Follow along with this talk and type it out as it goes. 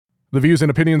The views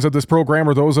and opinions of this program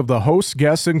are those of the hosts,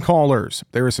 guests, and callers.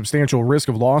 There is substantial risk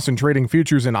of loss in trading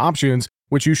futures and options,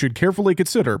 which you should carefully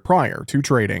consider prior to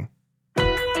trading.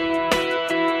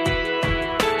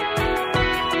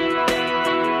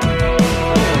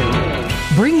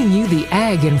 Bringing you the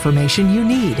ag information you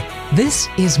need. This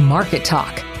is Market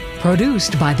Talk,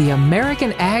 produced by the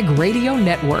American Ag Radio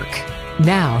Network.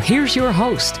 Now, here's your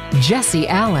host, Jesse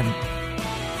Allen.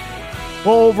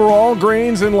 Well, overall,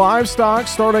 grains and livestock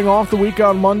starting off the week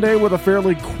on Monday with a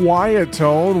fairly quiet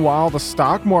tone while the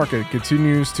stock market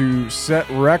continues to set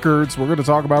records. We're going to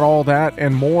talk about all that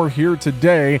and more here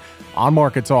today on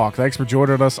Market Talk. Thanks for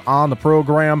joining us on the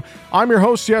program. I'm your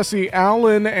host, Jesse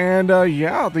Allen, and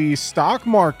the stock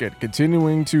market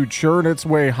continuing to churn its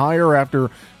way higher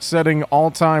after setting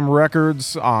all-time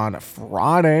records on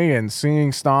Friday and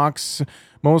seeing stocks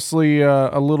mostly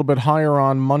a little bit higher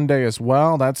on Monday as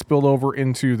well. That spilled over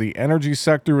into the energy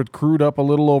sector with crude up a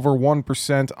little over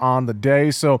 1% on the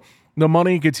day. So the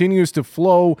money continues to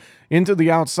flow into the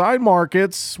outside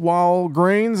markets while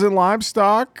grains and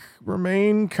livestock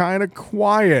remain kind of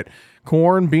quiet.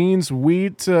 Corn, beans,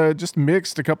 wheat, just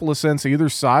mixed a couple of cents either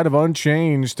side of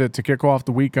unchanged to kick off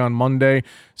the week on Monday.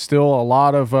 Still a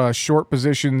lot of short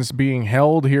positions being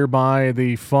held here by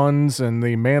the funds and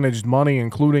the managed money,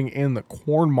 including in the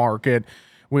corn market.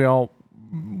 We'll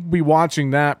be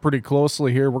watching that pretty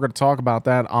closely here. We're going to talk about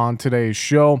that on today's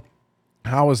show.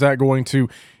 How is that going to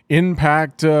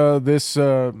impact this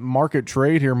market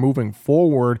trade here moving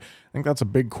forward? I think that's a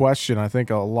big question. I think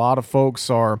a lot of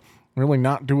folks are really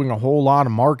not doing a whole lot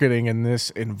of marketing in this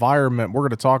environment. We're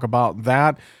going to talk about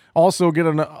that. Also get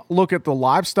a look at the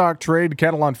livestock trade,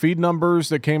 cattle on feed numbers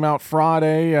that came out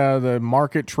Friday, the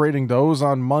market trading those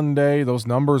on Monday. Those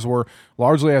numbers were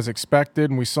largely as expected,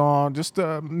 and we saw just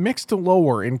mixed to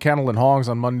lower in cattle and hogs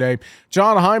on Monday.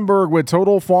 John Heinberg with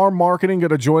Total Farm Marketing going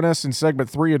to join us in segment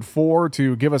 3 and 4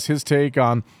 to give us his take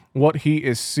on what he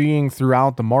is seeing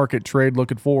throughout the market trade.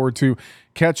 Looking forward to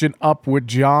catching up with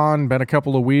John. Been a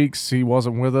couple of weeks. He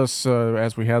wasn't with us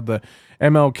as we had the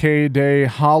MLK Day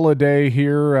holiday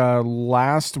here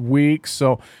last week.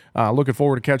 So looking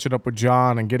forward to catching up with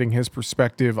John and getting his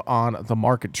perspective on the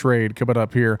market trade coming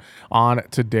up here on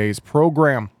today's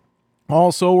program.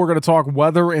 Also, we're going to talk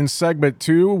weather in segment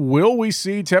 2. Will we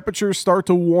see temperatures start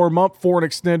to warm up for an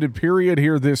extended period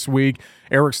here this week?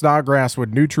 Eric Snodgrass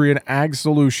with Nutrient Ag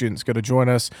Solutions going to join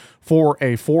us for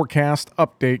a forecast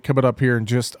update coming up here in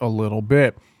just a little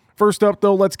bit. First up,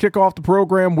 though, let's kick off the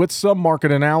program with some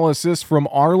market analysis from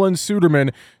Arlen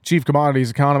Suderman, Chief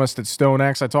Commodities Economist at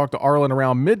StoneX. I talked to Arlen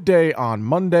around midday on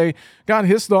Monday, got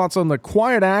his thoughts on the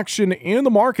quiet action in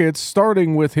the markets,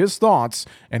 starting with his thoughts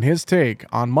and his take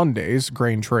on Monday's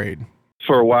grain trade.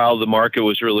 For a while, the market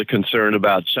was really concerned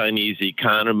about Chinese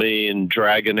economy and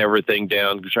dragging everything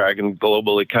down, dragging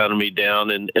global economy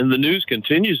down. And the news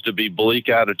continues to be bleak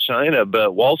out of China,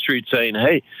 but Wall Street saying,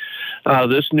 hey,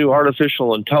 this new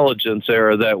artificial intelligence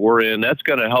era that we're in, that's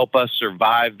going to help us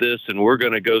survive this, and we're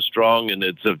going to go strong. And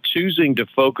it's of choosing to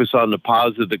focus on the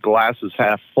positive, the glass is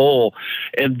half full.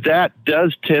 And that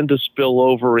does tend to spill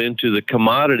over into the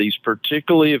commodities,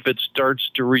 particularly if it starts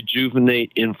to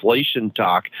rejuvenate inflation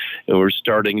talk. And we're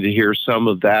starting to hear some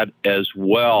of that as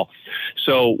well.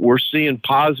 So we're seeing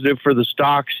positive for the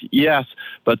stocks, yes,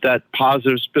 but that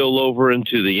positive spill over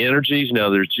into the energies. Now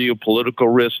there's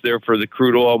geopolitical risk there for the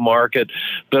crude oil market,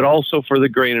 but also for the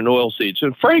grain and oilseeds.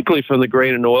 And frankly, for the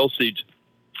grain and oilseeds,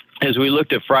 as we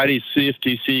looked at Friday's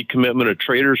CFTC Commitment of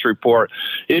Traders report,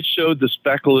 it showed the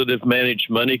speculative managed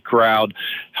money crowd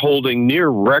holding near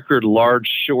record large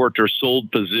short or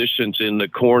sold positions in the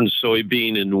corn,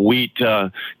 soybean, and wheat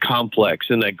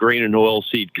complex, in that grain and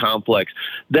oilseed complex.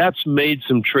 That's made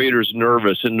some traders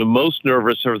nervous, and the most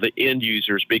nervous are the end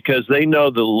users because they know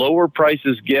the lower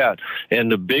prices get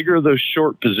and the bigger those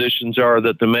short positions are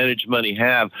that the managed money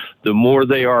have, the more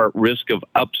they are at risk of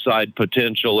upside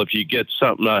potential if you get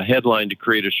something headline to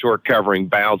create a short covering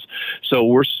bounce. So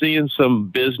we're seeing some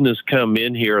business come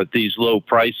in here at these low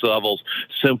price levels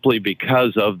simply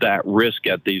because of that risk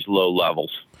at these low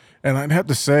levels. And I'd have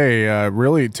to say,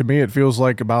 really, to me, it feels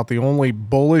like about the only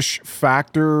bullish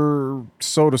factor,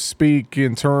 so to speak,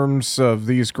 in terms of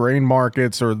these grain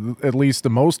markets, or at least the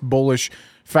most bullish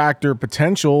factor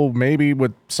potential, maybe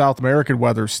with South American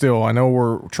weather still. I know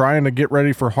we're trying to get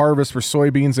ready for harvest for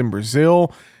soybeans in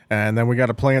Brazil, and then we got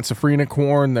to plant safrinha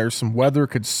corn. There's some weather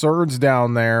concerns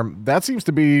down there. That seems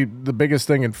to be the biggest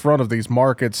thing in front of these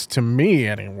markets, to me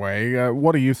anyway.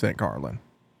 What do you think, Arlen?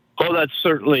 Oh, Well, that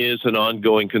certainly is an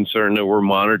ongoing concern that we're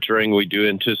monitoring. We do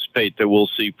anticipate that we'll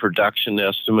see production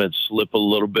estimates slip a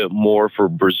little bit more for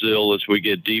Brazil as we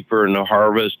get deeper in the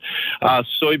harvest.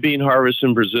 Soybean harvest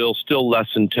in Brazil, still less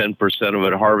than 10% of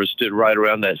it harvested, right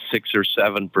around that 6 or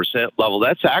 7% level.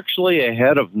 That's actually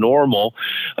ahead of normal,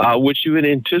 which you would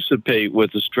anticipate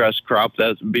with a stress crop.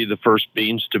 That would be the first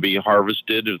beans to be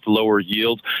harvested at lower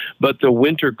yield. But the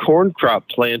winter corn crop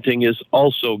planting is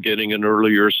also getting an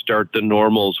earlier start than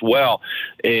normal as well.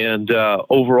 And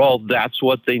overall, that's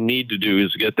what they need to do,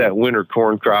 is get that winter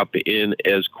corn crop in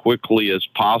as quickly as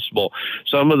possible.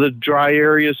 Some of the dry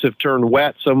areas have turned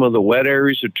wet. Some of the wet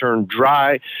areas have turned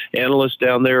dry. Analysts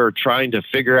down there are trying to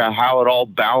figure out how it all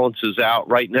balances out.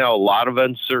 Right now, a lot of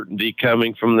uncertainty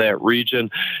coming from that region.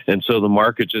 And so the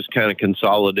market just kind of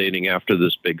consolidating after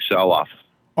this big sell-off.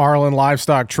 Arlen,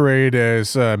 livestock trade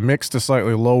is mixed to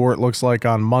slightly lower, it looks like,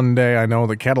 on Monday. I know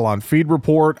the cattle on feed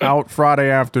report out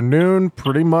Friday afternoon,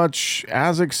 pretty much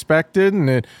as expected, and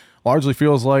it largely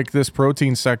feels like this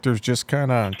protein sector is just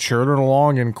kind of churning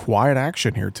along in quiet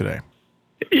action here today.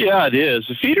 Yeah, it is.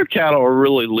 The feeder cattle are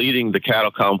really leading the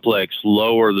cattle complex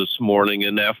lower this morning,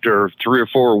 and after 3 or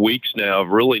 4 weeks now of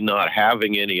really not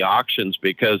having any auctions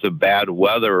because of bad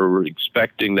weather, we're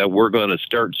expecting that we're going to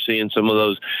start seeing some of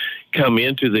those come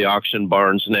into the auction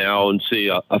barns now and see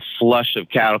a flush of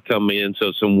cattle come in,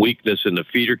 so some weakness in the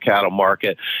feeder cattle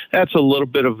market. That's a little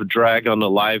bit of a drag on the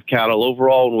live cattle.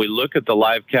 Overall, when we look at the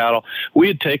live cattle, we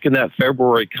had taken that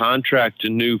February contract to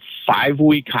new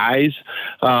 5-week highs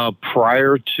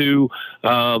prior to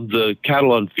the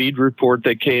cattle on feed report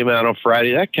that came out on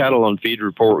Friday. That cattle on feed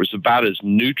report was about as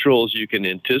neutral as you can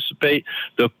anticipate.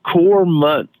 The core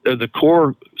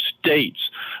states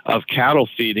of cattle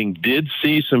feeding did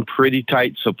see some pretty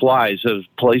tight supplies of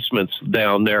placements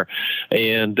down there.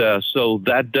 And so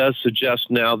that does suggest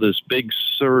now this big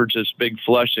surge, this big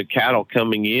flush of cattle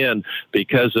coming in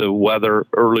because of weather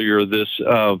earlier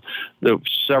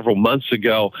several months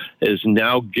ago is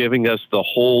now giving us the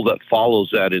hole that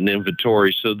follows that in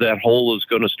inventory. So that hole is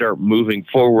going to start moving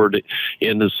forward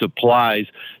in the supplies.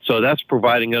 So that's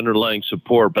providing underlying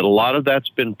support. But a lot of that's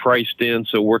been priced in,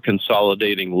 so we're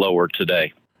consolidating lower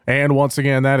today. And once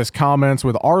again, that is Comments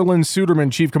with Arlen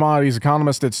Suderman, Chief Commodities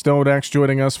Economist at StoneX,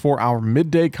 joining us for our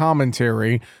midday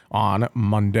commentary on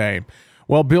Monday.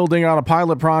 Well, building on a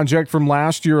pilot project from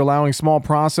last year, allowing small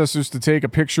processors to take a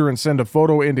picture and send a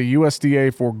photo into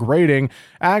USDA for grading,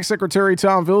 Ag Secretary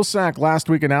Tom Vilsack last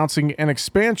week announcing an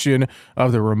expansion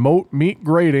of the remote meat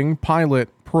grading pilot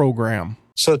program.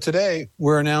 So today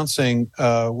we're announcing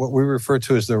what we refer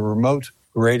to as the remote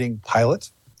grading pilot.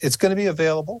 It's going to be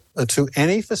available to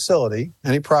any facility,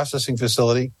 any processing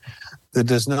facility that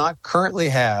does not currently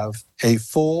have a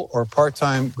full or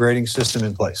part-time grading system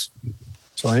in place.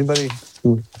 So anybody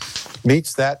who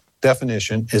meets that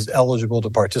definition is eligible to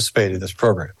participate in this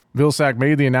program. Vilsack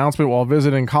made the announcement while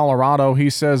visiting Colorado. He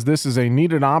says this is a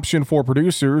needed option for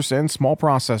producers and small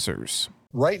processors.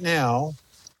 Right now,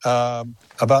 about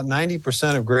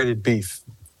 90% of graded beef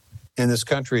in this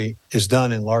country is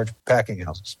done in large packing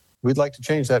houses. We'd like to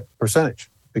change that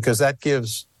percentage because that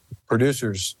gives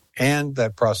producers and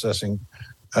that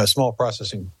small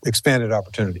processing, expanded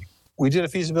opportunity. We did a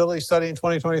feasibility study in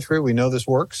 2023. We know this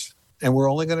works, and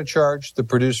we're only going to charge the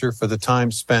producer for the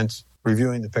time spent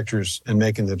reviewing the pictures and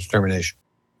making the determination.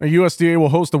 USDA will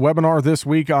host a webinar this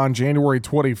week on January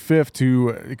 25th to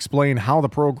explain how the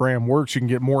program works. You can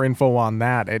get more info on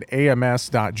that at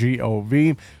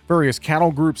ams.gov. Various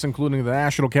cattle groups, including the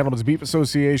National Cattlemen's Beef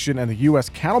Association and the U.S.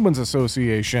 Cattlemen's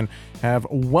Association, have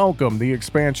welcomed the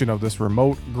expansion of this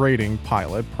remote grading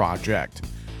pilot project.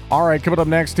 All right, coming up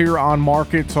next here on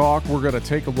Market Talk, we're going to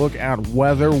take a look at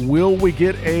weather. Will we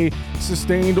get a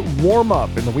sustained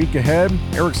warm-up in the week ahead?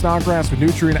 Eric Snodgrass with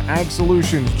Nutrient Ag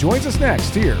Solutions joins us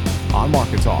next here on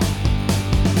Market Talk.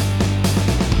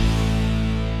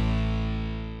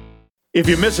 If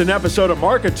you miss an episode of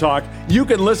Market Talk, you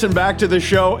can listen back to the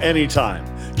show anytime.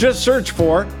 Just search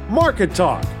for Market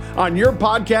Talk on your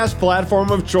podcast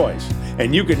platform of choice,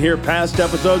 and you can hear past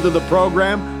episodes of the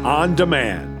program on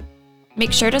demand.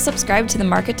 Make sure to subscribe to the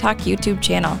Market Talk YouTube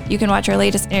channel. You can watch our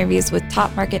latest interviews with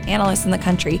top market analysts in the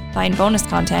country, find bonus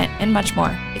content, and much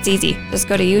more. It's easy. Just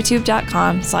go to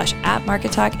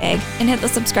youtube.com/@MarketTalkAg and hit the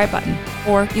subscribe button.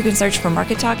 Or you can search for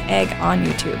Market Talk Ag on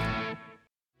YouTube.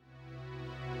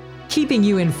 Keeping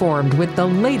you informed with the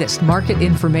latest market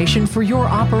information for your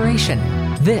operation.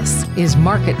 This is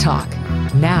Market Talk.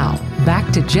 Now, back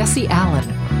to Jesse Allen.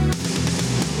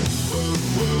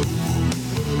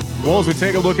 Well, as we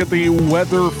take a look at the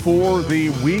weather for the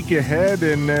week ahead,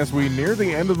 and as we near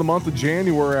the end of the month of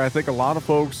January, I think a lot of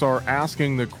folks are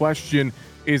asking the question,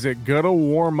 is it going to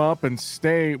warm up and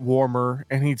stay warmer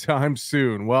anytime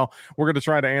soon? Well, we're going to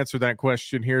try to answer that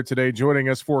question here today. Joining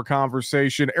us for a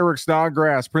conversation, Eric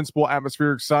Snodgrass, Principal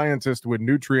Atmospheric Scientist with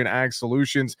Nutrient Ag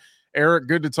Solutions. Eric,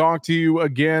 good to talk to you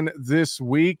again this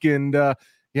week. And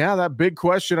yeah, that big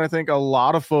question I think a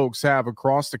lot of folks have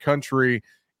across the country,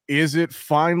 is it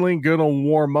finally going to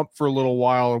warm up for a little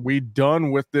while? Are we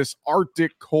done with this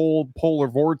Arctic cold polar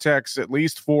vortex, at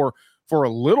least for a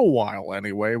little while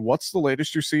anyway? What's the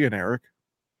latest you're seeing, Eric?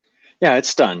 Yeah,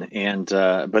 it's done. And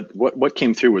but what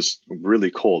came through was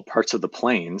really cold. Parts of the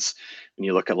plains, when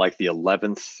you look at like the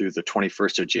 11th through the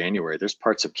 21st of January, there's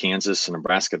parts of Kansas and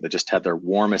Nebraska that just had their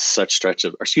warmest such stretch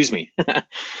of, excuse me, I'm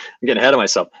getting ahead of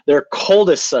myself. Their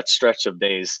coldest such stretch of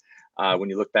days.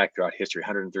 When you look back throughout history,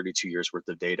 132 years worth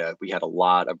of data, we had a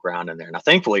lot of ground in there. Now,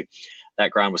 thankfully, that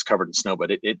ground was covered in snow,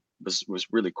 but it was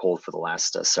really cold for the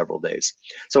last several days.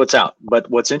 So it's out. But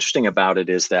what's interesting about it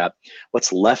is that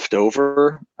what's left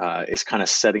over is kind of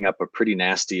setting up a pretty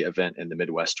nasty event in the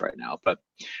Midwest right now. But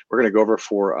we're going to go over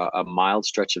for a mild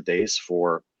stretch of days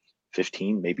for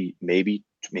 15, maybe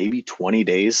 20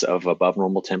 days of above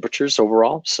normal temperatures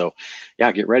overall. So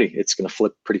yeah, get ready. It's going to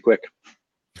flip pretty quick.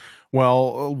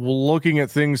 Well, looking at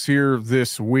things here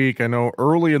this week, I know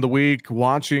early in the week,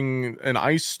 watching an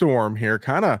ice storm here,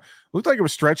 kind of looked like it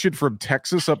was stretching from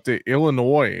Texas up to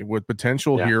Illinois with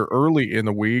potential here early in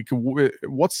the week.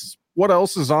 What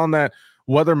else is on that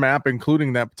weather map,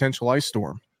 including that potential ice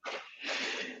storm?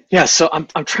 Yeah, so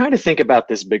I'm trying to think about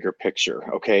this bigger picture,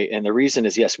 okay? And the reason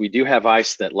is, yes, we do have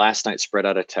ice that last night spread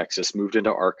out of Texas, moved into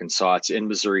Arkansas. It's in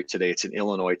Missouri today. It's in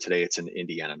Illinois today. It's in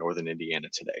Indiana, northern Indiana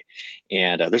today.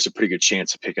 And there's a pretty good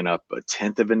chance of picking up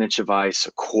 1/10 of an inch of ice,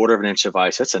 1/4 of an inch of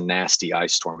ice. That's a nasty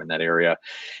ice storm in that area.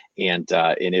 And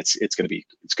it's going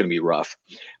to be rough.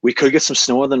 We could get some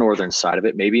snow on the northern side of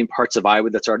it, maybe in parts of Iowa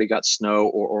that's already got snow,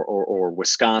 or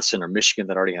Wisconsin or Michigan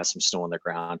that already has some snow on the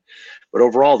ground. But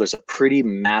overall, there's a pretty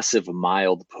massive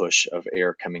mild push of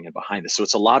air coming in behind this. So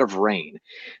it's a lot of rain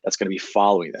that's going to be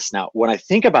following this. Now, when I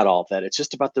think about all of that, it's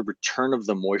just about the return of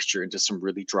the moisture into some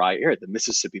really dry air, the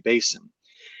Mississippi Basin.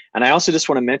 And I also just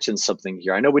want to mention something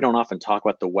here. I know we don't often talk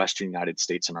about the Western United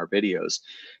States in our videos,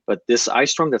 but this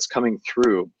ice storm that's coming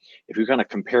through, if we kind of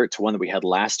compare it to one that we had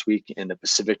last week in the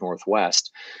Pacific Northwest,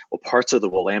 well, parts of the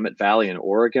Willamette Valley in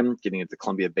Oregon, getting into the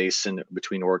Columbia Basin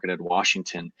between Oregon and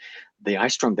Washington, the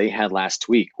ice storm they had last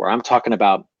week, where I'm talking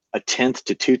about 1/10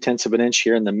 to 2/10 of an inch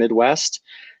here in the Midwest,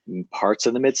 and parts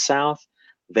of the Mid-South,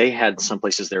 they had some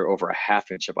places there over 1/2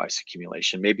 inch of ice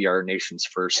accumulation, maybe our nation's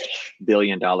first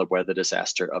billion-dollar weather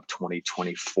disaster of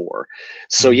 2024.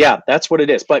 So yeah, that's what it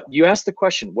is. But you asked the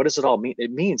question, what does it all mean?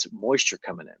 It means moisture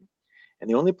coming in. And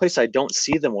the only place I don't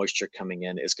see the moisture coming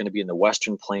in is going to be in the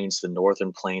Western Plains, the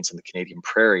Northern Plains, and the Canadian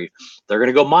Prairie. They're going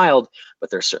to go mild,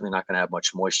 but they're certainly not going to have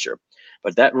much moisture.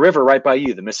 But that river right by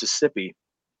you, the Mississippi,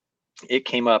 it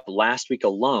came up last week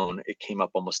alone. It came up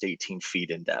almost 18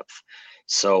 feet in depth.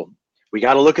 So we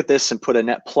got to look at this and put a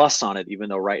net plus on it, even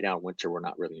though right now in winter, we're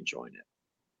not really enjoying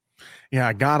it. Yeah,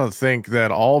 I got to think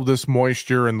that all of this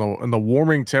moisture and the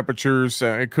warming temperatures,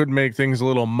 it could make things a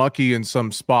little mucky in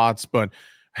some spots, but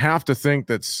have to think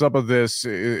that some of this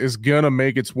is going to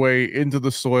make its way into the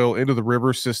soil, into the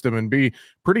river system, and be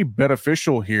pretty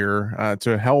beneficial here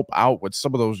to help out with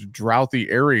some of those droughty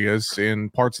areas in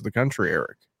parts of the country,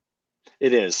 Eric.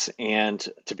 It is. And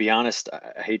to be honest,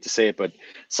 I hate to say it, but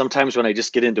sometimes when I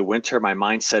just get into winter, my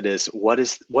mindset is what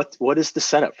is the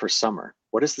setup for summer?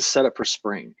 What is the setup for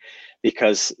spring?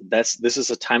 Because this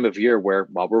is a time of year where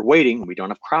while we're waiting, we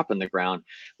don't have crop in the ground.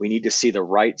 We need to see the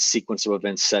right sequence of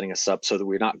events setting us up so that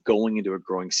we're not going into a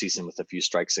growing season with a few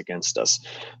strikes against us.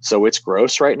 So it's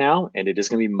gross right now, and it is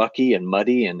going to be mucky and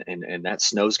muddy, and that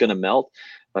snow's going to melt.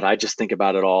 But I just think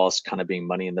about it all as kind of being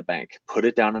money in the bank. Put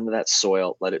it down into that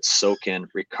soil, let it soak in,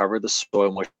 recover the soil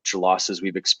moisture losses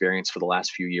we've experienced for the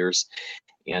last few years,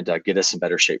 and get us in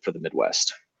better shape for the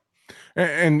Midwest.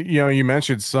 And you know, you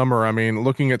mentioned summer. I mean,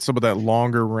 looking at some of that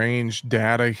longer range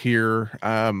data here,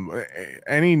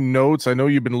 any notes? I know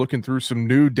you've been looking through some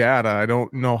new data. I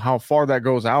don't know how far that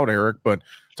goes out, Eric, but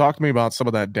talk to me about some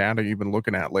of that data you've been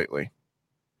looking at lately.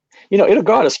 You know, it'll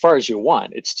go out as far as you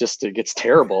want. It's just, it gets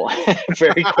terrible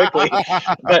very quickly.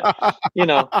 But you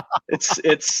know,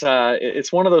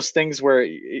 it's one of those things where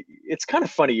it's kind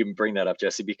of funny you bring that up,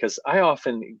 Jesse, because I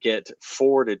often get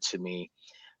forwarded to me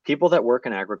people that work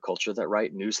in agriculture that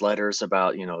write newsletters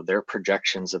about, you know, their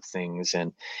projections of things,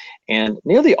 and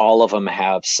nearly all of them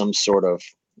have some sort of,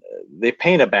 they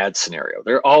paint a bad scenario.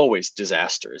 They're always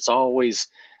disaster. It's always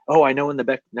oh, I know when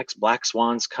the next black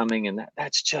swan's coming, and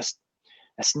that's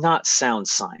not sound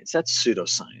science. That's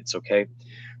pseudoscience, okay?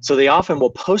 So they often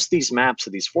will post these maps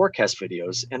of these forecast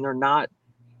videos, and they're not,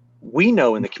 we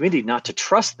know in the community not to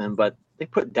trust them, but they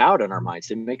put doubt in our minds.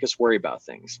 They make us worry about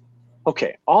things.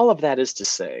 Okay, all of that is to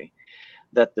say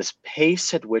that this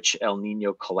pace at which El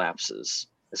Nino collapses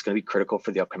is going to be critical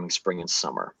for the upcoming spring and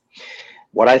summer.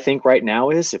 What I think right now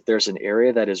is if there's an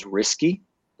area that is risky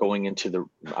going into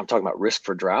I'm talking about risk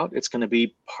for drought, it's going to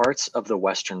be parts of the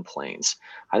Western Plains.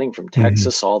 I think from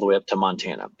Texas all the way up to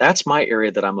Montana. That's my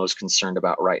area that I'm most concerned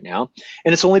about right now.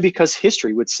 And it's only because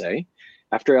history would say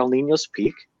after El Nino's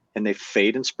peak and they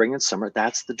fade in spring and summer,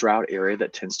 that's the drought area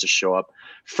that tends to show up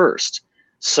first.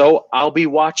 So I'll be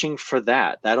watching for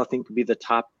that. That'll think be the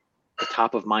top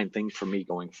of mind thing for me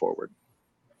going forward.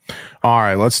 All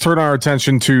right, let's turn our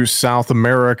attention to South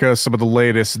America, some of the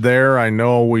latest there. I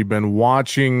know we've been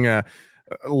watching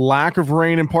lack of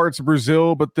rain in parts of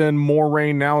Brazil, but then more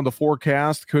rain now in the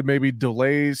forecast could maybe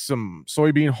delay some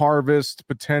soybean harvest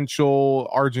potential.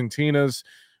 Argentina's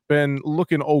been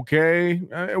looking okay.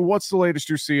 What's the latest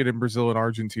you're seeing in Brazil and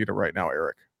Argentina right now,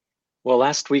 Eric? Well,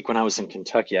 last week when I was in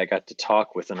Kentucky, I got to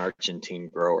talk with an Argentine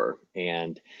grower,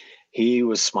 and he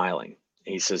was smiling.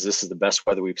 He says, this is the best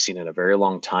weather we've seen in a very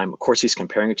long time. Of course, he's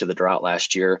comparing it to the drought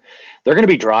last year. They're going to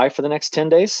be dry for the next 10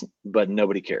 days, but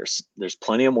nobody cares. There's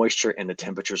plenty of moisture and the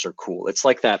temperatures are cool. It's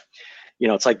like that,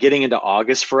 it's like getting into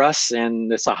August for us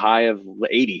and it's a high of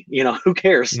 80. Who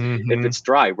cares if it's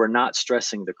dry? We're not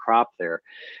stressing the crop there.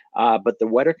 But the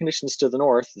wetter conditions to the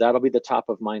north, that'll be the top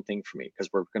of mind thing for me because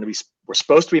we're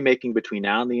supposed to be making between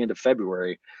now and the end of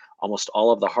February almost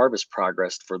all of the harvest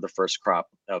progress for the first crop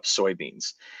of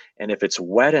soybeans. And if it's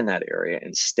wet in that area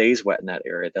and stays wet in that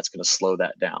area, that's going to slow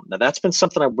that down. Now, that's been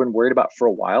something I've been worried about for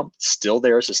a while. Still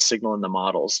there is a signal in the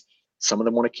models. Some of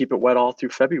them want to keep it wet all through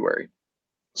February.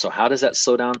 So how does that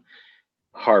slow down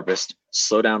harvest,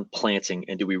 slow down planting,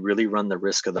 and do we really run the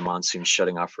risk of the monsoon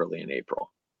shutting off early in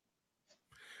April?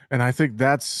 And I think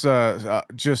that's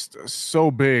just so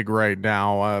big right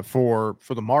now for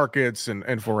the markets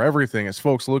and for everything. As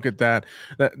folks look at that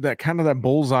kind of that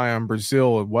bullseye on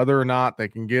Brazil, whether or not they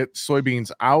can get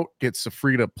soybeans out, get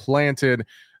safrita planted.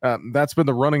 That's been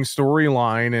the running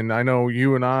storyline. And I know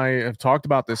you and I have talked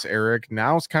about this, Eric.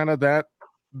 Now it's kind of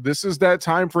this is that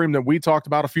time frame that we talked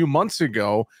about a few months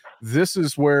ago. This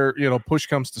is where, push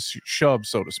comes to shove,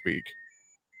 so to speak.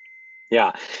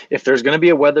 Yeah, if there's going to be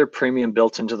a weather premium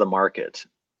built into the market,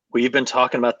 we've been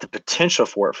talking about the potential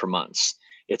for it for months.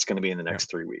 It's going to be in the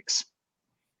next 3 weeks.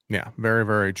 Yeah, very,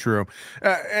 very true.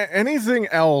 Anything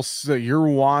else that you're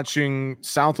watching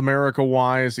South America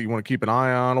wise that you want to keep an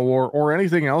eye on or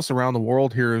anything else around the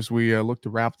world here as we look to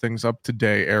wrap things up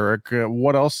today, Eric?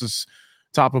 What else is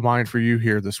top of mind for you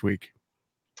here this week?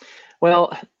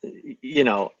 Well,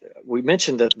 we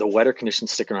mentioned that the wetter conditions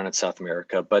stick around in South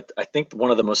America, but I think one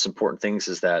of the most important things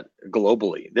is that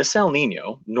globally, this El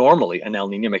Nino, normally an El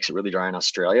Nino makes it really dry in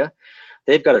Australia.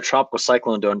 They've got a tropical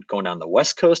cyclone going down the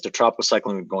west coast, a tropical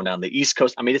cyclone going down the east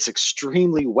coast. I mean, it's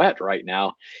extremely wet right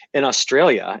now in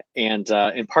Australia and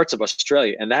in parts of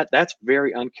Australia, and that's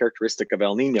very uncharacteristic of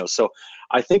El Nino. So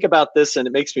I think about this, and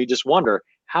it makes me just wonder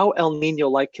how El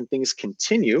Nino-like can things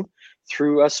continue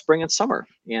through spring and summer.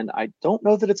 And I don't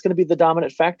know that it's going to be the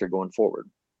dominant factor going forward.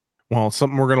 Well, it's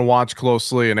something we're going to watch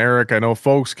closely. And Eric, I know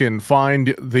folks can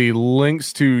find the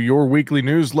links to your weekly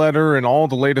newsletter and all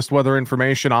the latest weather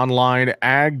information online,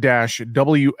 ag-wx.com,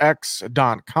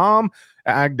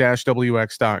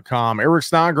 ag-wx.com. Eric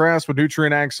Snodgrass with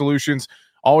Nutrient Ag Solutions.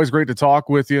 Always great to talk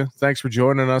with you. Thanks for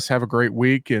joining us. Have a great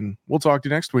week, and we'll talk to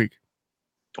you next week.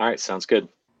 All right, sounds good.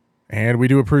 And we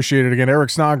do appreciate it. Again,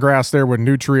 Eric Snodgrass there with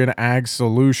Nutrient Ag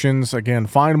Solutions. Again,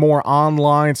 find more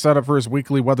online, set up for his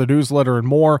weekly weather newsletter and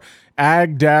more,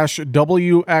 ag-wx.com.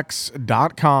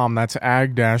 That's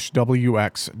ag-wx.com.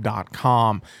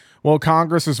 Well,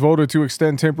 Congress has voted to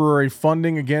extend temporary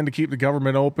funding again to keep the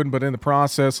government open, but in the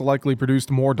process likely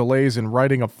produced more delays in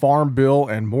writing a farm bill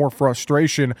and more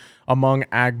frustration among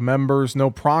ag members. No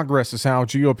progress is how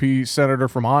GOP Senator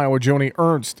from Iowa, Joni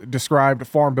Ernst, described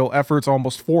farm bill efforts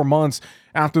almost 4 months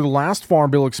after the last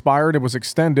farm bill expired. It was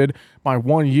extended by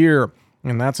 1 year.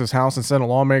 And that's as House and Senate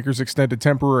lawmakers extended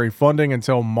temporary funding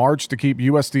until March to keep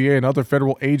USDA and other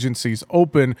federal agencies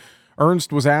open.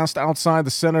 Ernst was asked outside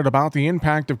the Senate about the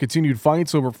impact of continued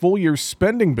fights over full-year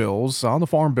spending bills on the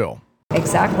Farm Bill.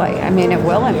 Exactly. I mean, it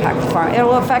will impact the farm. It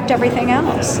will affect everything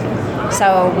else.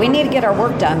 So we need to get our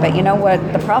work done. But you know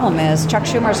what the problem is? Chuck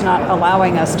Schumer's not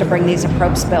allowing us to bring these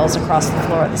appropriate bills across the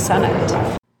floor of the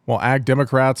Senate. Well, Ag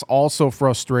Democrats also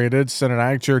frustrated. Senate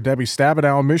Ag Chair Debbie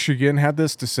Stabenow of Michigan had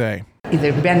this to say.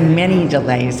 There have been many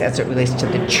delays as it relates to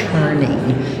the churning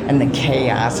and the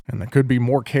chaos. And there could be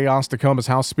more chaos to come as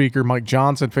House Speaker Mike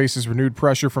Johnson faces renewed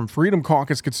pressure from Freedom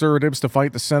Caucus conservatives to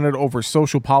fight the Senate over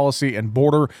social policy and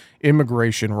border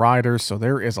immigration riders. So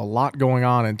there is a lot going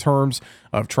on in terms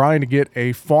of trying to get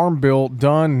a farm bill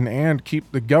done and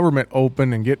keep the government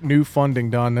open and get new funding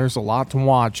done. There's a lot to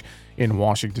watch in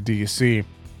Washington, D.C.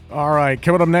 All right,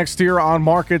 coming up next here on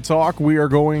Market Talk, we are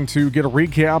going to get a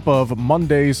recap of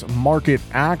Monday's market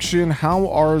action. How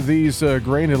are these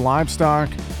grain and livestock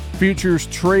futures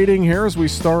trading here as we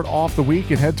start off the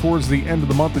week and head towards the end of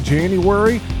the month of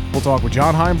January? We'll talk with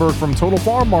John Heinberg from Total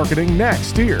Farm Marketing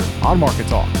next here on Market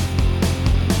Talk.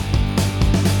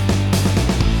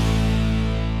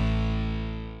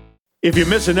 If you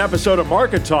miss an episode of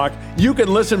Market Talk, you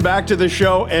can listen back to the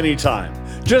show anytime.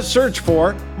 Just search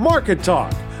for Market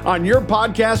Talk on your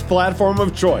podcast platform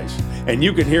of choice, and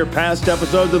you can hear past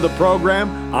episodes of the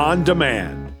program on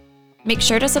demand. Make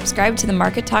sure to subscribe to the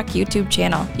Market Talk YouTube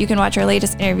channel. You can watch our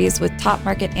latest interviews with top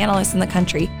market analysts in the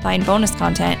country, find bonus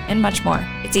content, and much more.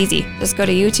 It's easy. Just go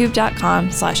to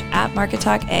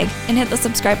youtube.com/@MarketTalkAg and hit the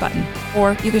subscribe button.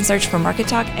 Or you can search for Market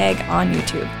Talk Ag on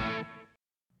YouTube.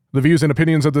 The views and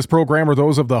opinions of this program are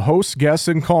those of the hosts, guests,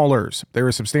 and callers. There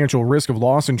is substantial risk of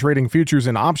loss in trading futures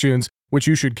and options, which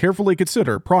you should carefully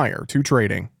consider prior to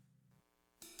trading.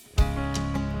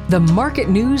 The market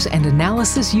news and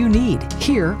analysis you need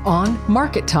here on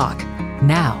Market Talk.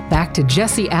 Now, back to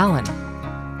Jesse Allen.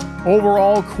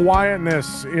 Overall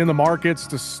quietness in the markets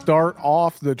to start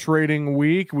off the trading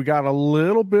week. We got a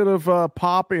little bit of a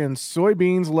pop in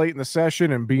soybeans late in the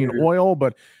session and bean oil,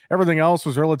 but everything else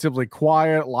was relatively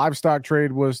quiet. Livestock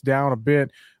trade was down a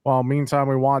bit. While meantime,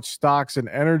 we watched stocks and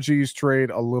energies trade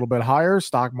a little bit higher.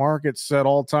 Stock market set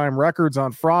all-time records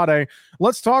on Friday.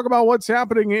 Let's talk about what's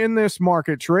happening in this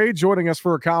market trade. Joining us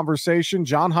for a conversation,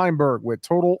 John Heinberg with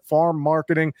Total Farm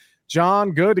Marketing.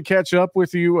 John, good to catch up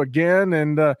with you again.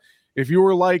 And if you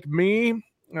were like me,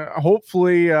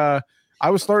 hopefully I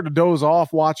was starting to doze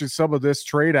off watching some of this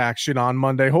trade action on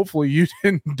Monday. Hopefully you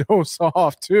didn't doze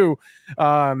off too.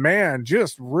 Man,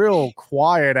 just real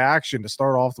quiet action to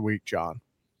start off the week, John.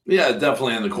 Yeah,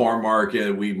 definitely in the corn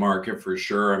market, wheat market for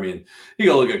sure. I mean, you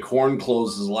go look at corn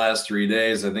closes the last 3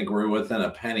 days. I think we're within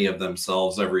a penny of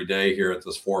themselves every day here at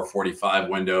this 445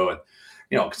 window. And,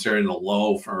 you know, considering the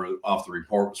low off the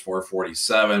report was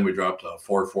 447, we dropped to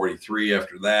 443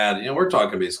 after that. You know, we're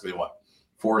talking basically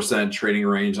 4-cent trading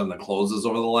range on the closes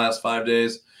over the last 5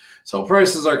 days. So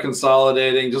prices are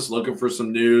consolidating, just looking for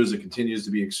some news. It continues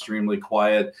to be extremely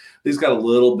quiet. These got a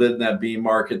little bit in that bean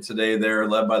market today there,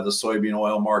 led by the soybean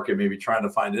oil market, maybe trying to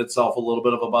find itself a little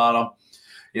bit of a bottom,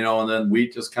 you know, and then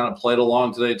wheat just kind of played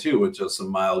along today too with just some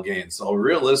mild gains. So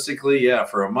realistically, yeah,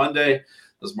 for a Monday,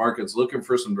 this market's looking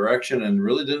for some direction and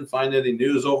really didn't find any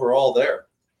news overall there.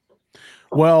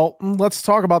 Well, let's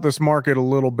talk about this market a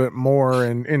little bit more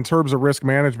in terms of risk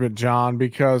management, John,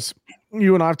 because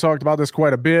you and I have talked about this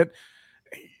quite a bit.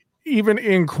 Even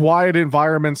in quiet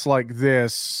environments like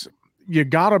this, you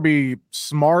got to be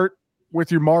smart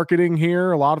with your marketing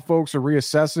here. A lot of folks are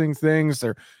reassessing things.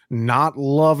 They're not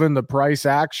loving the price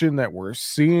action that we're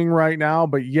seeing right now,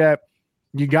 but yet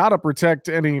you got to protect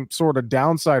any sort of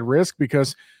downside risk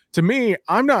because to me,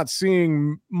 I'm not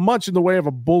seeing much in the way of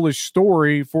a bullish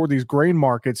story for these grain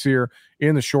markets here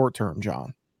in the short term,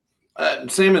 John.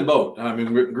 Same in boat. I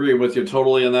mean, agree with you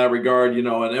totally in that regard, you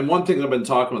know, and one thing I've been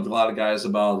talking with a lot of guys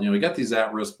about, you know, we got these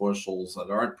at-risk bushels that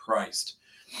aren't priced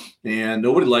and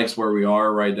nobody likes where we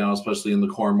are right now, especially in the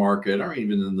corn market or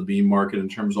even in the bean market in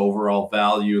terms of overall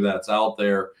value that's out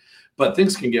there, but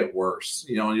things can get worse,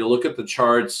 you know, and you look at the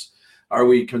charts. Are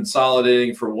we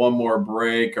consolidating for one more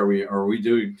break? Do we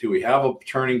have a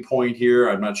turning point here?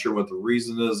 I'm not sure what the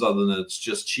reason is other than it's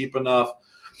just cheap enough.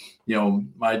 You know,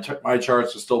 my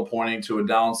charts are still pointing to a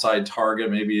downside target,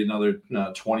 maybe another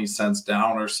 20 cents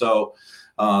down or so.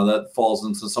 That falls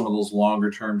into some of those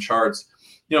longer term charts.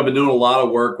 You know, I've been doing a lot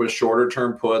of work with shorter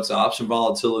term puts. Option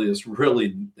volatility is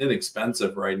really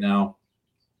inexpensive right now.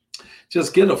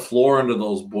 Just get a floor under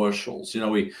those bushels. You know,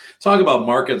 we talk about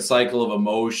market cycle of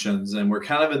emotions, and we're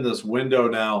kind of in this window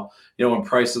now, you know, when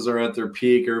prices are at their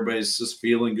peak, everybody's just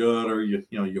feeling good or, you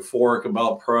know, euphoric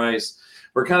about price.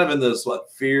 We're kind of in this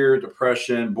fear,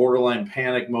 depression, borderline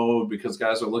panic mode because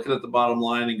guys are looking at the bottom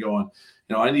line and going,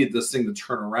 you know, I need this thing to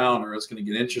turn around or it's going to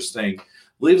get interesting.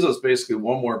 Leaves us basically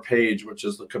one more page, which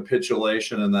is the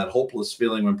capitulation and that hopeless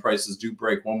feeling when prices do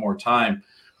break one more time.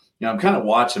 I'm kind of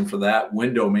watching for that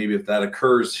window. Maybe if that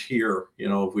occurs here,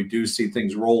 if we do see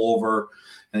things roll over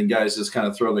and guys just kind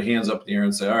of throw their hands up in the air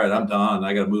and say, all right, I'm done.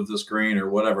 I got to move this grain or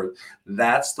whatever.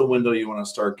 That's the window you want to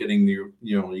start getting you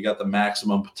got the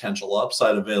maximum potential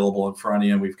upside available in front of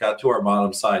you. And we've got to our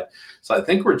bottom side. So I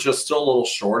think we're just still a little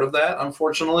short of that,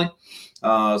 unfortunately.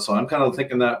 So I'm kind of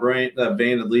thinking that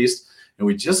vein at least. And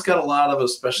we just got a lot of,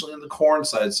 especially in the corn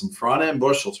side, some front end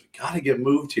bushels. We got to get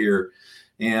moved here.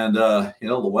 And, the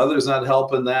weather's not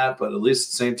helping that, but at least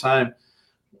at the same time,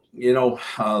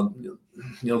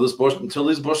 this bush, until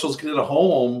these bushels get a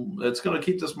home, it's going to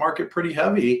keep this market pretty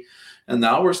heavy. And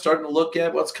now we're starting to look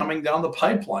at what's coming down the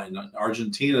pipeline.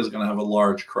 Argentina is going to have a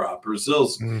large crop.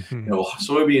 Brazil's,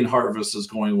 soybean harvest is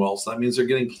going well. So that means they're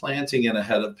getting planting in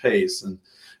ahead of pace. And,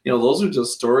 those are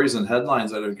just stories and headlines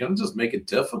that are going to just make it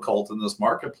difficult in this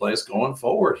marketplace going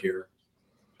forward here.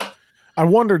 I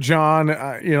wonder, John,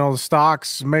 the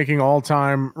stock's making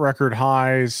all-time record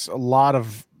highs. A lot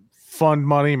of fund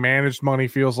money, managed money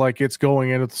feels like it's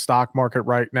going into the stock market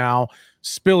right now,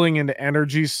 spilling into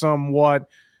energy somewhat.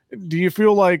 Do you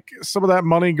feel like some of that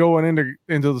money going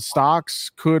into the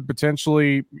stocks could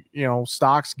potentially,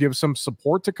 stocks give some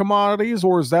support to commodities,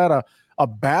 or is that a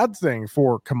bad thing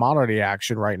for commodity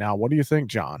action right now? What do you think,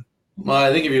 John? Well,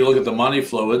 I think if you look at the money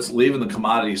flow, it's leaving the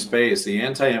commodity space, the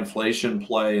anti-inflation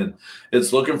play, and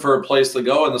it's looking for a place to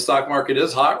go. And the stock market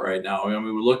is hot right now. I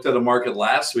mean, we looked at a market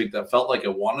last week that felt like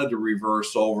it wanted to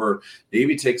reverse over,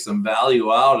 maybe take some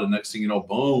value out, and next thing you know,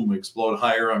 boom, explode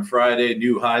higher on Friday,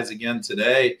 new highs again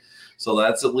today. So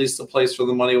that's at least the place where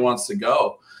the money wants to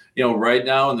go. Right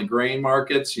now in the grain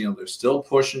markets, they're still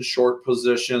pushing short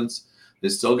positions. They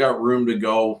still got room to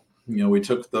go. We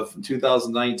took the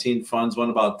 2019 funds,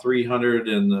 went about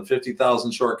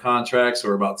 350,000 short contracts,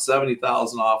 or about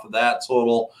 70,000 off of that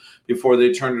total before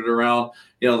they turned it around.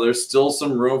 There's still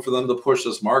some room for them to push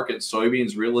this market.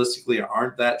 Soybeans realistically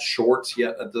aren't that short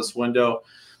yet at this window.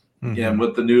 Again,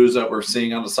 with the news that we're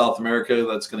seeing out of South America,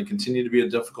 that's going to continue to be a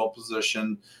difficult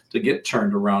position to get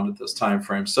turned around at this time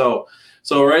frame. So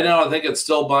right now, I think it's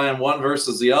still buying one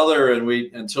versus the other, and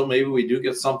until maybe we do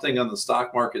get something on the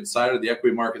stock market side or the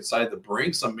equity market side that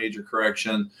brings some major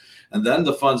correction, and then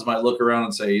the funds might look around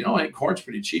and say, hey, corn's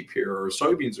pretty cheap here, or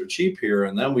soybeans are cheap here,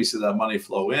 and then we see that money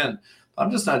flow in. I'm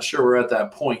just not sure we're at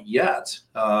that point yet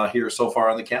here so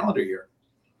far on the calendar year.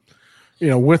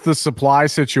 With the supply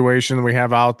situation we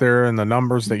have out there and the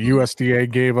numbers that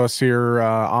USDA gave us here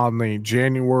on the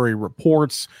January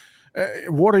reports,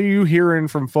 what are you hearing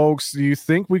from folks? Do you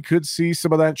think we could see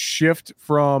some of that shift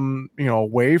from,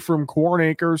 away from corn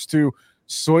acres to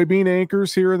soybean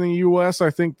acres here in the U.S.?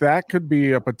 I think that could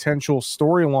be a potential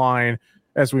storyline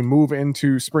as we move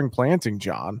into spring planting,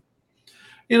 John.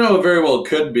 It very well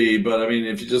could be. But, I mean,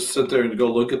 if you just sit there and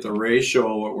go look at the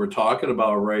ratio, what we're talking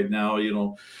about right now,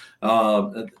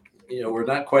 we're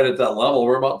not quite at that level.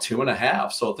 We're about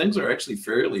 2.5. So things are actually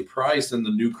fairly priced in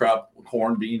the new crop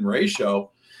corn bean ratio.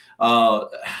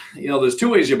 There's two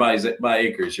ways you buy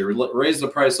acres. You raise the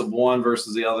price of one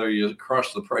versus the other. You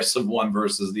crush the price of one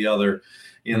versus the other.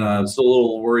 I'm still a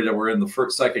little worried that we're in the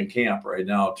second camp right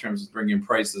now in terms of bringing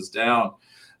prices down.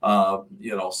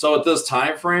 So at this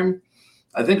time frame,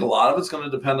 I think a lot of it's going to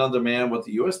depend on demand, what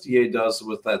the USDA does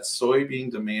with that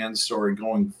soybean demand story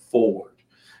going forward.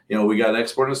 We got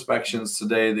export inspections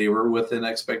today. They were within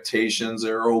expectations.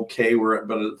 They're okay,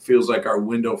 but it feels like our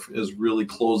window is really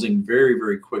closing very,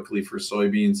 very quickly for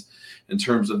soybeans in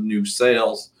terms of new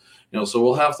sales. So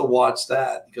we'll have to watch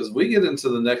that, because we get into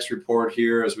the next report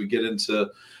here as we get into,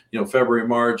 February,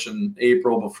 March, and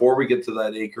April, before we get to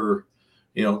that acre,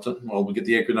 we get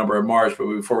the acre number in March, but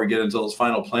before we get into those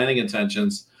final planting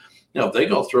intentions, if they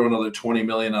go throw another 20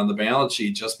 million on the balance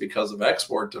sheet just because of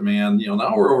export demand,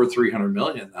 now we're over 300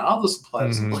 million. Now the supply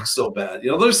doesn't look so bad.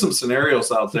 There's some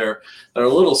scenarios out there that are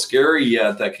a little scary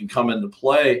yet that can come into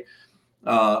play.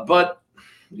 But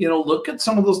look at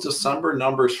some of those December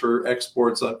numbers for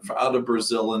exports out of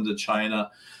Brazil into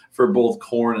China for both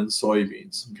corn and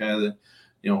soybeans. Okay.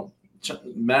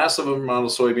 Massive amount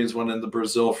of soybeans went into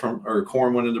Brazil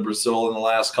corn went into Brazil in the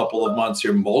last couple of months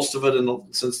here. Most of it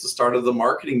since the start of the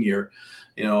marketing year,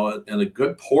 and a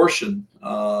good portion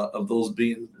of those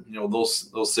being,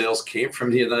 those sales came from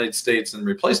the United States in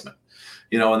replacement,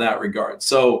 in that regard.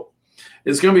 So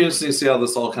it's going to be interesting to see how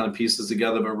this all kind of pieces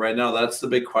together. But right now, that's the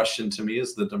big question to me,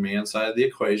 is the demand side of the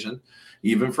equation.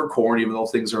 Even for corn, even though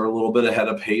things are a little bit ahead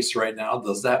of pace right now,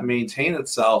 does that maintain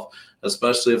itself,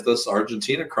 especially if this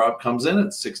Argentina crop comes in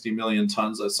at 60 million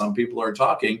tons, as some people are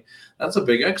talking? That's a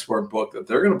big export book that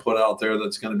they're going to put out there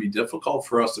that's going to be difficult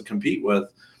for us to compete with,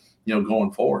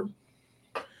 going forward.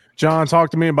 John, talk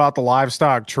to me about the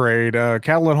livestock trade.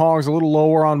 Cattle and hogs a little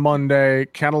lower on Monday.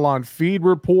 Cattle on feed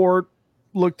report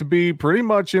looked to be pretty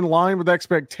much in line with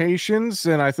expectations,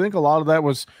 and I think a lot of that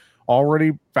was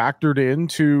already factored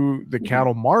into the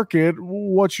cattle market.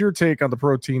 What's your take on the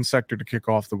protein sector to kick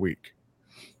off the week?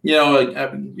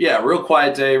 Real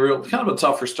quiet day, real kind of a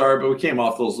tougher start, but we came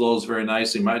off those lows very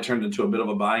nicely. Might turn into a bit of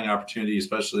a buying opportunity,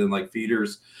 especially in like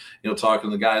feeders. Talking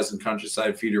to the guys in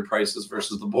countryside, feeder prices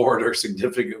versus the board are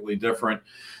significantly different.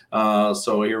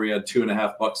 So here we had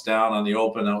 $2.50 down on the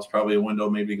open. That was probably a window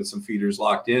maybe to get some feeders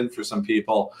locked in for some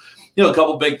people. A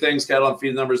couple big things, cattle on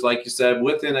feed numbers, like you said,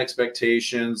 within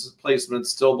expectations, placements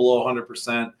still below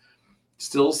 100%,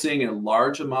 still seeing a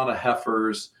large amount of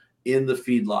heifers in the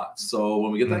feedlots. So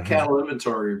when we get that cattle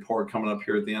inventory report coming up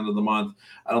here at the end of the month,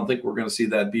 I don't think we're going to see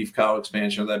that beef cow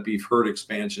expansion or that beef herd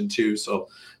expansion too. So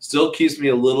still keeps me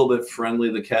a little bit friendly,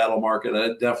 the cattle market. I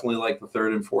definitely like the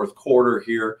third and fourth quarter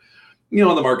here. The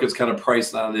market's kind of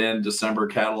priced on it in. December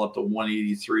cattle up to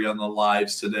 183 on the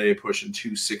lives today, pushing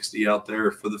 260 out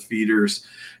there for the feeders.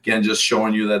 Again, just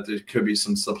showing you that there could be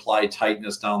some supply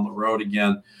tightness down the road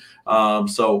again.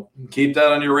 So keep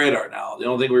that on your radar now. The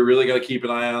only thing we really got to keep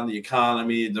an eye on, the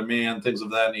economy, demand, things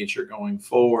of that nature going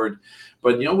forward.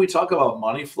 But, we talk about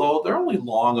money flow. They're only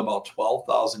long about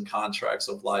 12,000 contracts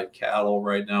of live cattle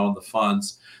right now in the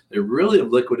funds. They really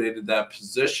have liquidated that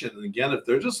position. And again, if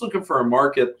they're just looking for a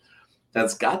market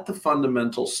that's got the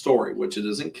fundamental story, which it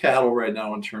isn't cattle right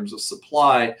now in terms of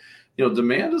supply,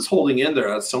 demand is holding in there.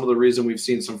 That's some of the reason we've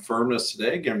seen some firmness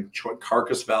today. Again,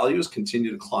 carcass values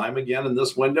continue to climb again in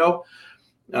this window.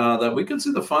 That we could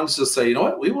see the funds just say,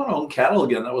 what, we want to own cattle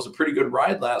again. That was a pretty good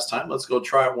ride last time. Let's go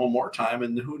try it one more time.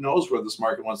 And who knows where this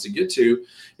market wants to get to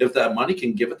if that money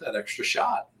can give it that extra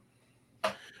shot.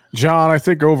 John, I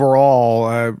think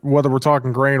overall, whether we're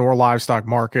talking grain or livestock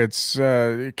markets,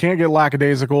 it can't get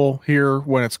lackadaisical here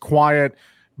when it's quiet.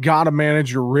 Got to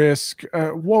manage your risk.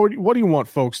 What do you want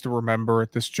folks to remember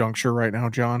at this juncture right now,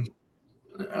 John?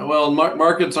 Well,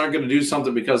 markets aren't going to do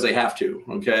something because they have to.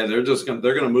 Okay, they're going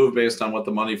to move based on what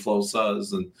the money flow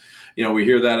says, and we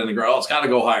hear that in the ground. Oh, it's got to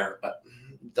go higher. But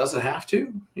does it have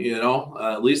to?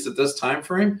 At least at this time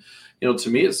frame, to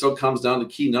me, it still comes down to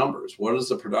key numbers. What is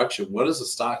the production? What is the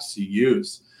stocks you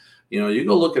use? You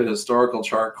go look at a historical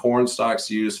chart, corn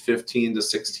stocks used 15 to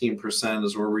 16%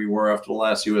 is where we were after the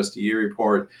last USDA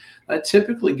report. That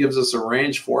typically gives us a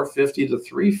range 450 to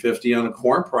 350 on a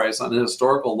corn price on a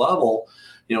historical level.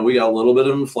 We got a little bit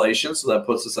of inflation, so that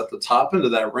puts us at the top end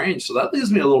of that range. So that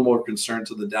leaves me a little more concerned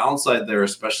to the downside there,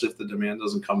 especially if the demand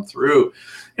doesn't come through.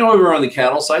 Over on the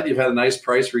cattle side, you've had a nice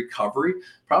price recovery.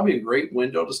 Probably a great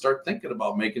window to start thinking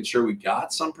about making sure we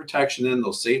got some protection in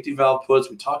those safety valve puts.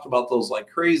 We talked about those like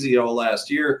crazy all last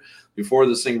year before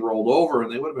this thing rolled over, and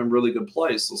they would have been really good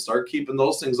plays. So start keeping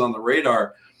those things on the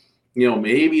radar.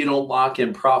 Maybe you don't lock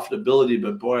in profitability,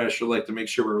 but boy, I sure like to make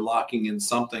sure we're locking in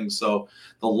something so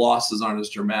the losses aren't as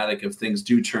dramatic if things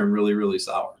do turn really, really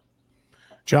sour.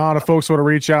 John, if folks want to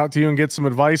reach out to you and get some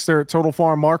advice there at Total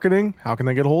Farm Marketing, how can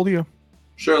they get a hold of you?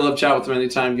 Sure, love chat with them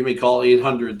anytime. Give me a call,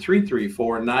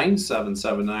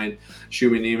 800-334-9779.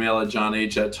 Shoot me an email at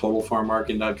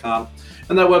johnh@totalfarmmarketing.com.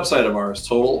 And that website of ours,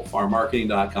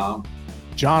 totalfarmmarketing.com.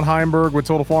 John Heinberg with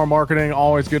Total Farm Marketing.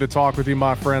 Always good to talk with you,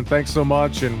 my friend. Thanks so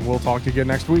much, and we'll talk to you again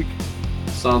next week.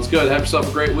 Sounds good. Have yourself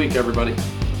a great week, everybody.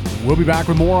 We'll be back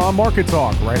with more on Market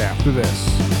Talk right after this.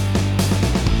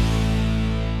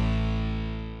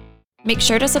 Make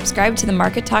sure to subscribe to the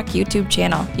Market Talk YouTube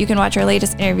channel. You can watch our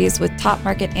latest interviews with top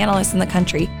market analysts in the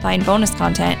country, find bonus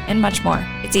content, and much more.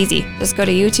 It's easy. Just go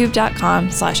to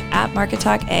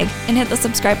youtube.com/@MarketTalkAg and hit the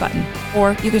subscribe button.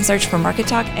 Or you can search for Market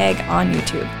Talk Ag on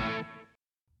YouTube.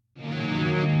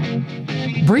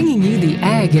 Bringing you the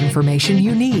ag information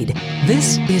you need.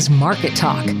 This is Market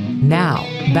Talk. Now,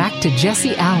 back to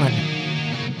Jesse Allen.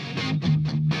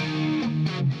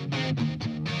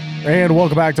 And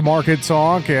welcome back to Market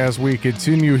Talk. As we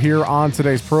continue here on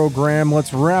today's program,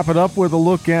 let's wrap it up with a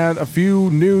look at a few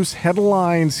news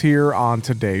headlines here on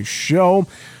today's show.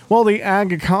 Well, the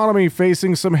ag economy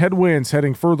facing some headwinds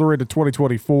heading further into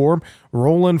 2024.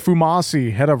 Roland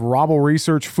Fumasi, head of Rabble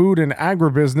Research Food and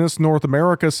Agribusiness North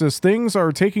America, says things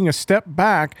are taking a step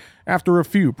back after a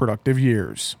few productive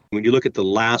years. When you look at the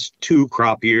last two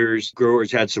crop years,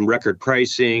 growers had some record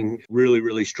pricing, really,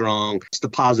 really strong. It's the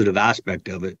positive aspect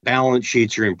of it. Balance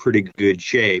sheets are in pretty good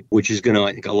shape, which is going to,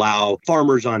 I think, allow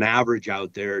farmers on average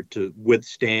out there to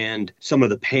withstand some of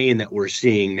the pain that we're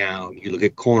seeing now. You look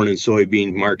at corn and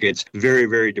soybean markets markets, very,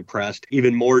 very depressed,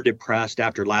 even more depressed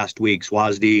after last week's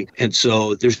WASD. And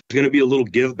so there's going to be a little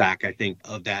give back, I think,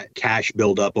 of that cash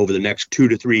buildup over the next 2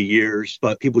 to 3 years,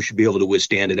 but people should be able to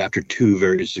withstand it after 2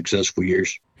 very successful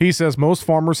years. He says most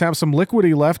farmers have some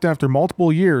liquidity left after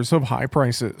multiple years of high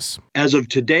prices. As of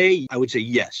today, I would say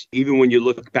yes. Even when you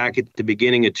look back at the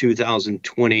beginning of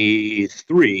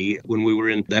 2023, when we were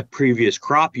in that previous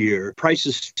crop year,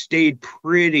 prices stayed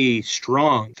pretty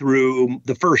strong through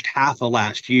the first half of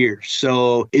last year.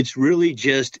 So it's really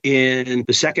just in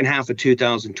the second half of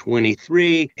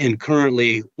 2023 and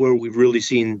currently where we've really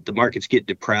seen the markets get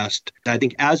depressed. I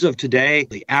think as of today,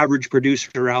 the average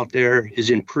producer out there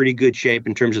is in pretty good shape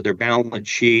in terms of their balance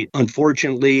sheet.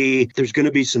 Unfortunately, there's going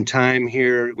to be some time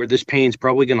here where this pain's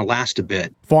probably going to last a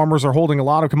bit. Farmers are holding a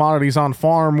lot of commodities on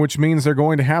farm, which means they're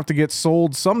going to have to get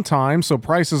sold sometime, so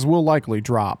prices will likely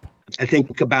drop. I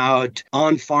think about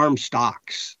on-farm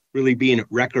stocks really being at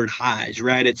record highs,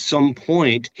 right? At some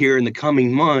point here in the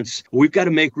coming months, we've got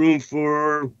to make room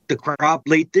for the crop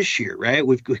late this year, right?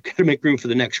 We've got to make room for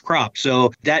the next crop.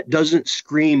 So that doesn't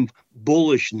scream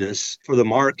bullishness for the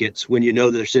markets when you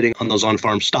know they're sitting on those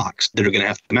on-farm stocks that are going to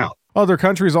have to come out. Other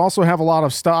countries also have a lot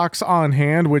of stocks on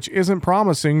hand, which isn't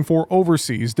promising for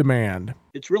overseas demand.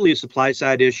 It's really a supply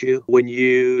side issue. When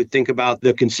you think about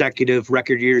the consecutive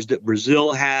record years that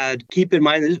Brazil had, keep in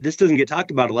mind, this doesn't get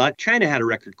talked about a lot. China had a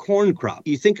record corn crop.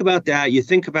 You think about that, you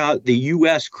think about the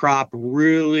U.S. crop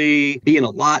really being a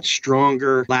lot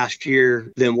stronger last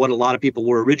year than what a lot of people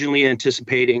were originally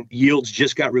anticipating. Yields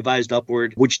just got revised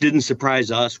upward, which didn't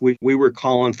surprise us. We were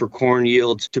calling for corn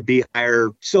yields to be higher.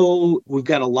 So we've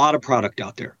got a lot of product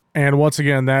out there. And once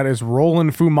again, that is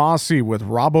Roland Fumasi with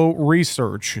Rabo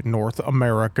Research, North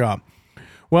America.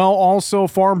 Well, also,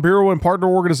 Farm Bureau and partner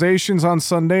organizations on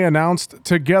Sunday announced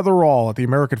Togetherall at the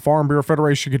American Farm Bureau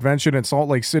Federation Convention in Salt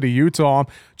Lake City, Utah.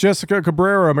 Jessica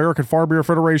Cabrera, American Farm Bureau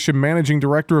Federation Managing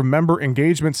Director of Member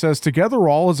Engagement, says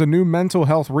Togetherall is a new mental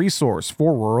health resource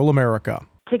for rural America.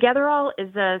 Togetherall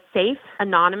is a safe,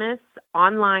 anonymous,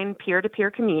 online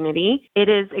peer-to-peer community. It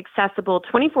is accessible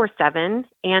 24/7,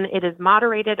 and it is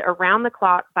moderated around the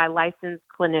clock by licensed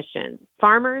clinicians.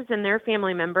 Farmers and their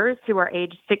family members who are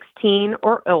age 16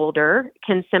 or older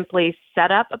can simply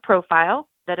set up a profile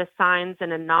that assigns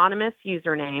an anonymous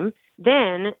username.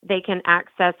 Then they can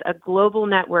access a global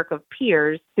network of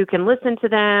peers who can listen to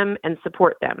them and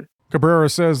support them. Cabrera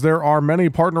says there are many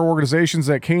partner organizations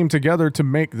that came together to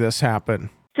make this happen.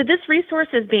 So this resource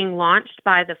is being launched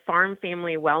by the Farm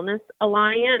Family Wellness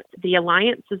Alliance. The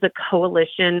Alliance is a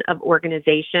coalition of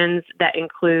organizations that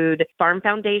include Farm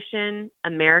Foundation,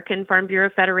 American Farm Bureau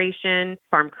Federation,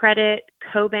 Farm Credit,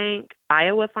 CoBank,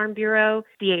 Iowa Farm Bureau,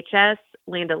 DHS,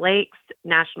 Land O'Lakes,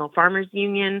 National Farmers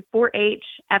Union, 4-H,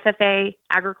 FFA,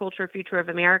 Agriculture Future of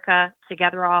America,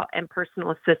 Togetherall, and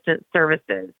Personal Assistance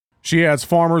Services. She adds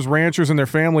farmers, ranchers, and their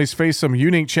families face some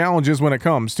unique challenges when it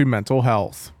comes to mental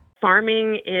health.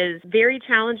 Farming is very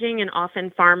challenging, and often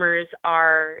farmers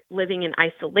are living in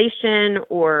isolation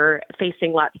or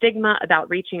facing a lot of stigma about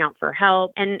reaching out for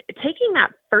help. And taking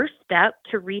that first step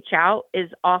to reach out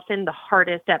is often the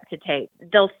hardest step to take.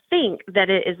 They'll think that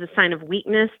it is a sign of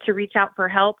weakness to reach out for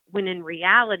help, when in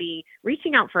reality,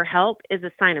 reaching out for help is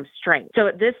a sign of strength. So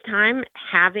at this time,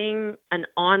 having an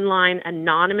online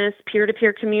anonymous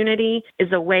peer-to-peer community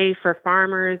is a way for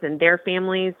farmers and their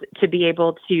families to be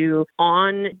able to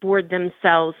onboard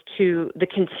themselves to the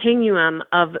continuum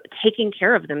of taking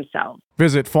care of themselves.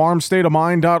 Visit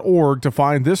farmstateofmind.org to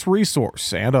find this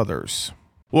resource and others.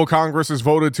 Well, Congress has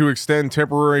voted to extend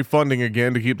temporary funding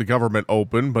again to keep the government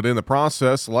open, but in the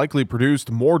process likely produced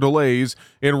more delays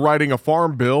in writing a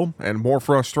farm bill and more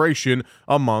frustration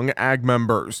among ag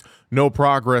members. No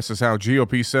progress is how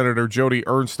GOP Senator Jody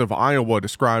Ernst of Iowa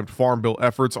described farm bill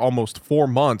efforts almost 4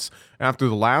 months after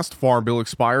the last farm bill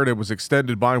expired and was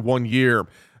extended by 1 year.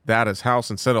 That as House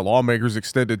and Senate lawmakers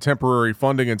extended temporary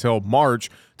funding until March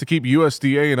to keep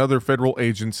USDA and other federal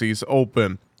agencies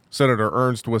open. Senator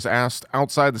Ernst was asked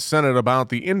outside the Senate about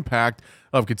the impact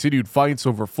of continued fights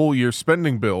over full-year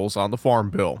spending bills on the Farm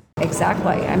Bill.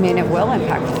 Exactly. I mean, it will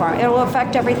impact the farm. It will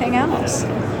affect everything else.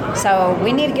 So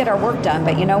we need to get our work done.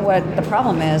 But you know what the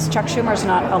problem is? Chuck Schumer's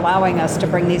not allowing us to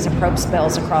bring these approach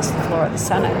bills across the floor of the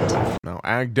Senate. Now,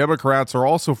 ag Democrats are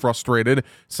also frustrated.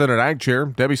 Senate Ag Chair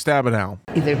Debbie Stabenow.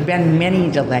 There have been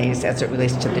many delays as it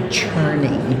relates to the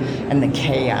churning and the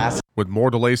chaos. With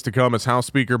more delays to come as House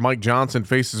Speaker Mike Johnson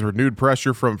faces renewed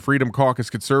pressure from Freedom Caucus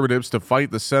conservatives to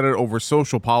fight the Senate over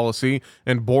social policy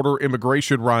and border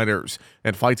immigration riders.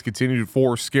 And fights continue continued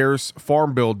for scarce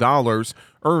Farm Bill dollars.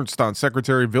 Ernst on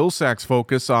Secretary Vilsack's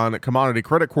focus on Commodity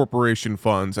Credit Corporation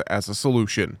funds as a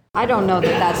solution. I don't know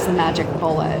that that's the magic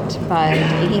bullet, but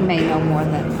he may know more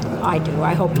than I do.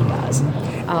 I hope he does.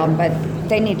 But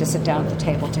they need to sit down at the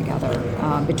table together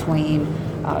between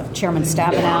Chairman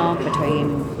Stabenow,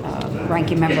 between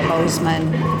Ranking Member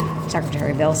Bozeman,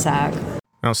 Secretary Vilsack.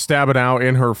 Now, Stabenow,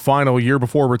 in her final year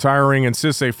before retiring,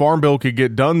 insists a farm bill could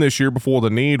get done this year before the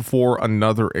need for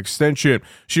another extension.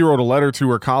 She wrote a letter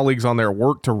to her colleagues on their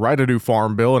work to write a new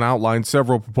farm bill and outlined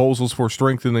several proposals for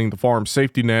strengthening the farm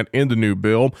safety net in the new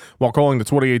bill. While calling the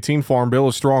 2018 Farm Bill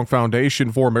a strong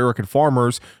foundation for American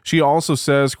farmers, she also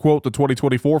says, quote, the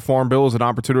 2024 Farm Bill is an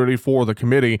opportunity for the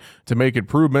committee to make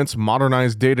improvements,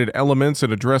 modernize dated elements,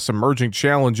 and address emerging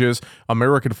challenges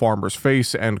American farmers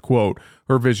face, end quote.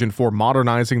 Her vision for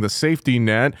modernizing the safety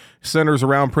net centers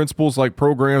around principles like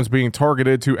programs being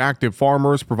targeted to active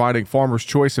farmers, providing farmers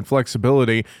choice and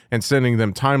flexibility, and sending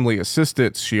them timely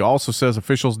assistance. She also says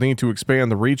officials need to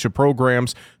expand the reach of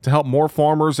programs to help more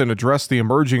farmers and address the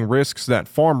emerging risks that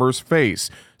farmers face,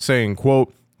 saying,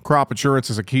 quote, crop insurance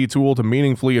is a key tool to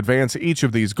meaningfully advance each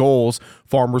of these goals.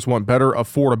 Farmers want better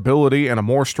affordability and a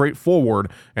more straightforward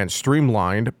and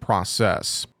streamlined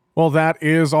process. Well, that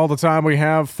is all the time we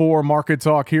have for Market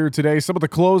Talk here today. Some of the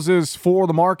closes for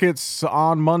the markets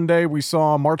on Monday. We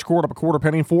saw March quarter up a quarter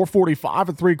penny,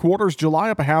 4.45 3/4. July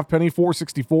up a half penny,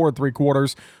 4.64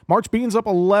 3/4. March beans up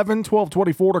 11,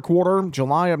 12.24 1/4.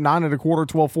 July up 9 1/4,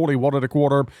 12.40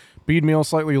 1/4. Bean meal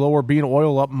slightly lower. Bean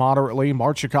oil up moderately.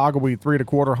 March Chicago wheat 3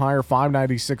 1/4 higher,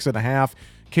 5.96 1/2.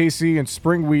 KC and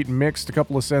spring wheat mixed, a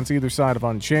couple of cents either side of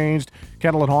unchanged.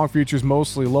 Cattle and hog futures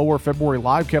mostly lower. February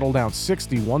live cattle down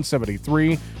 60,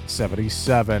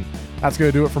 173.77. That's going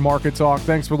to do it for Market Talk.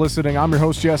 Thanks for listening. I'm your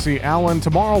host, Jesse Allen.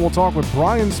 Tomorrow we'll talk with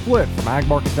Brian Splitt from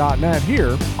agmarket.net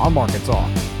here on Market Talk.